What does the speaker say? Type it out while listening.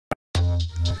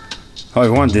Hi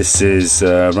everyone, this is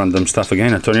RandomStuff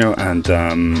again, Antonio, and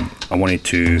I wanted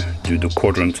to do the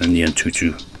Quadrant and the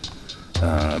AnTuTu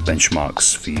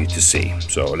benchmarks for you to see.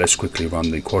 So let's quickly run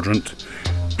the Quadrant.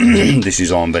 This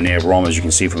is on Vanir ROM, as you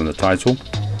can see from the title,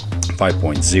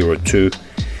 5.02,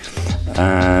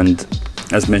 and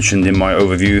as mentioned in my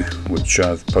overview, which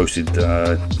I've posted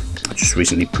just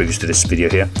recently previous to this video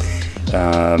here.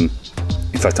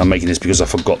 In fact, I'm making this because I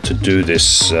forgot to do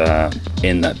this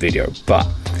in that video, but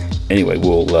anyway,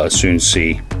 we'll soon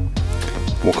see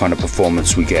what kind of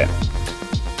performance we get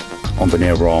on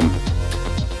Vanir ROM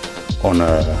on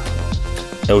a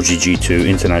LG G2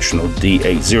 International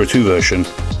D802 version,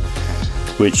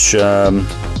 which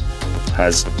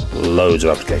has loads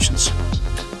of applications. I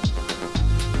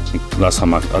think last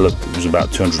time I looked, it was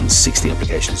about 260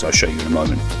 applications. I'll show you in a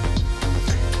moment.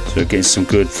 So getting some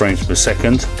good frames per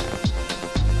second.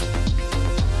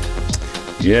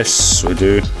 Yes, we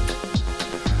do.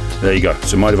 There you go.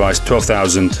 So my device,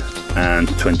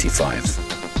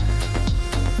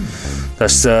 12,025.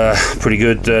 That's pretty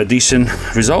good, decent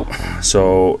result.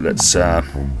 So let's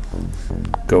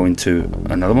go into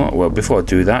another one. Well, before I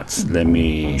do that, let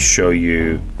me show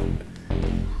you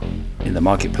in the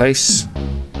marketplace.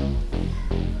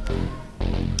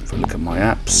 If I look at my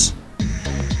apps,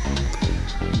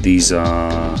 these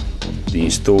are the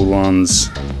installed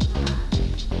ones.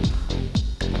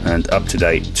 And up to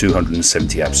date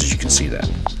 270 apps, as you can see there.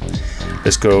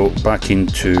 Let's go back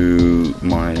into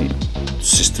my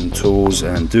system tools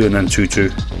and do an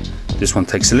AnTuTu. This one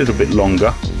takes a little bit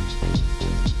longer,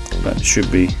 but it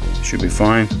should be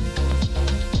fine.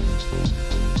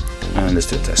 And let's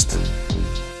do a test.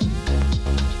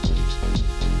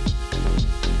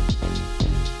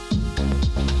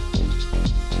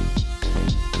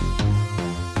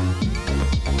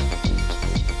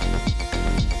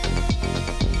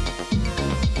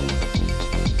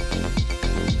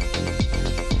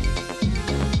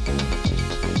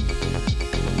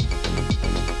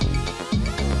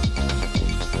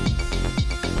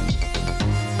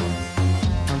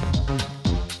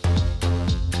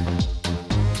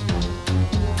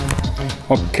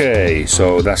 Okay,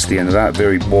 so that's the end of that.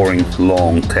 Very boring,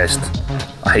 long test.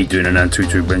 I hate doing an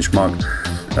AnTuTu benchmark.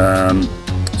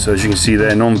 So as you can see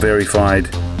there, non-verified,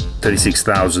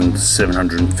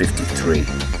 36,753.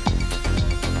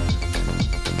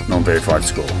 Non-verified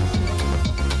score.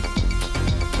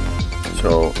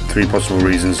 So 3 possible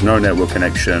reasons: no network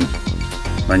connection,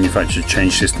 manufacturer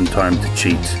changed system time to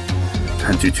cheat,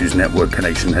 AnTuTu's network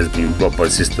connection has been blocked by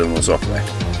system or software.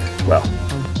 Well,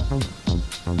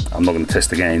 I'm not going to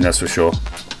test again, that's for sure.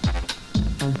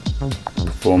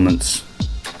 Performance.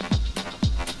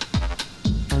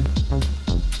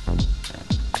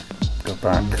 Go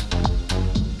back.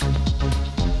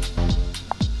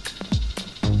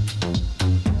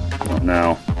 Not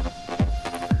now.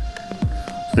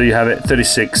 So there you have it,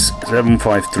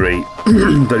 36,753.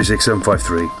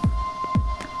 36,753.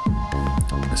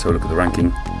 Let's have a look at the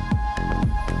ranking.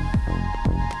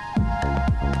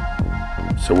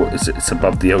 So what is it? It's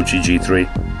above the LG G3.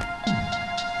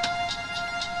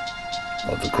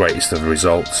 Not the greatest of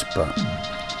results, but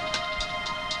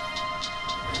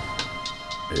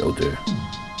it'll do.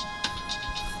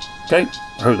 Okay,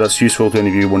 I hope that's useful to any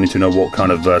of you wanting to know what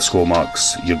kind of score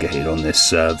marks you're getting on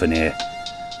this Vanir.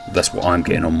 That's what I'm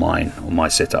getting on mine, on my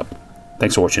setup.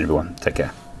 Thanks for watching, everyone. Take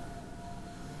care.